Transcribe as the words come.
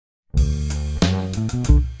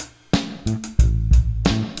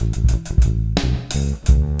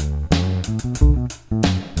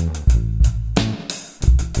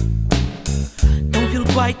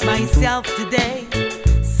quite myself today,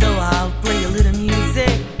 so I'll play a little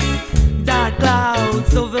music. Dark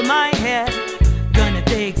clouds over my head, gonna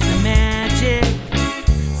take some magic.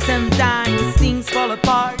 Sometimes things fall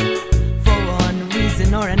apart for one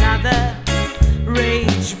reason or another.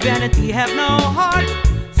 Rage, vanity have no heart,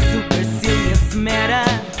 supercilious matter.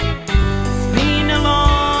 It's been a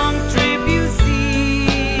long trip, you see,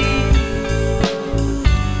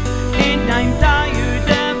 and I'm tired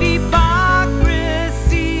of hypocrisy.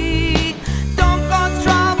 Don't cause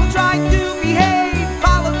trouble, try to behave,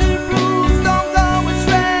 follow the rules, don't go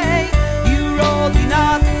astray. You're old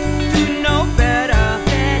enough to know better,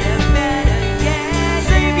 better, better, yeah.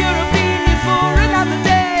 Save your opinions for another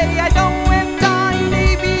day. I don't have time,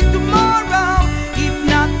 maybe tomorrow, if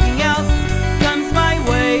nothing else comes my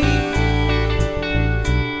way.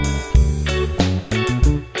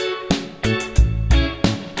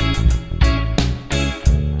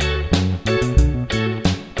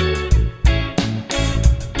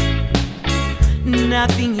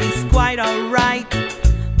 Nothing is quite alright,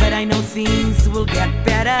 but I know things will get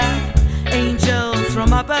better. Angels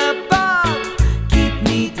from up above keep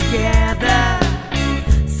me together.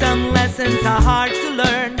 Some lessons are hard to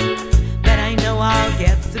learn, but I know I'll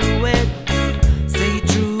get through it. Stay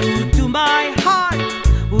true to my heart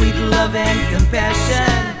with love and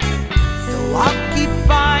compassion. So I'll keep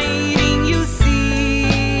fighting, you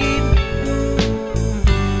see,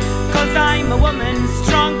 'cause I'm a woman,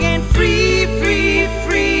 strong and free, free,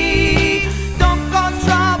 free. Don't cause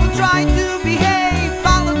trouble, try to behave,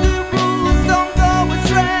 follow the rules, don't go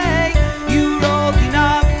astray. You're old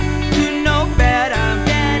enough to know better,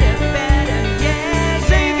 better, better, yeah.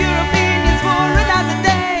 Save your opinions for another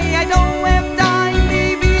day. I don't have time,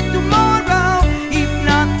 maybe tomorrow, if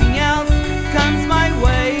nothing else comes my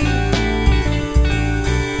way.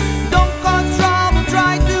 Don't cause trouble,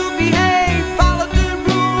 try to behave, follow the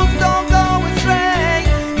rules, don't go astray.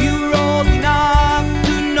 You're old enough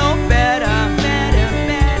to know better, better,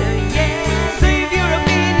 better, yeah. Save your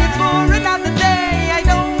opinions for another day. I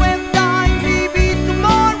don't have time, maybe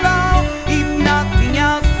tomorrow, if nothing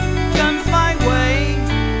else comes my way.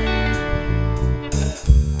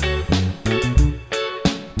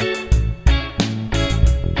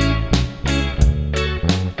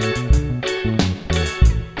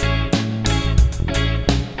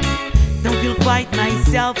 Don't feel quite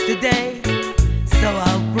myself today, so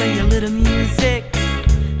I'll play a little music.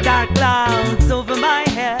 Dark clouds over my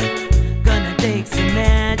head, gonna take some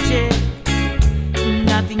magic.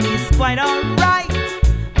 Nothing is quite alright,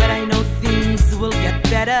 but I know things will get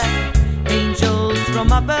better. Angels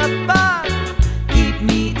from up above keep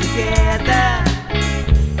me together.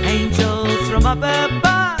 Angels from up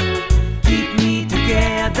above keep me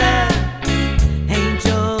together.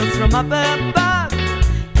 Angels from up above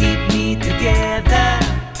keep me together.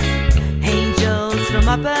 Angels from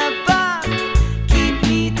up above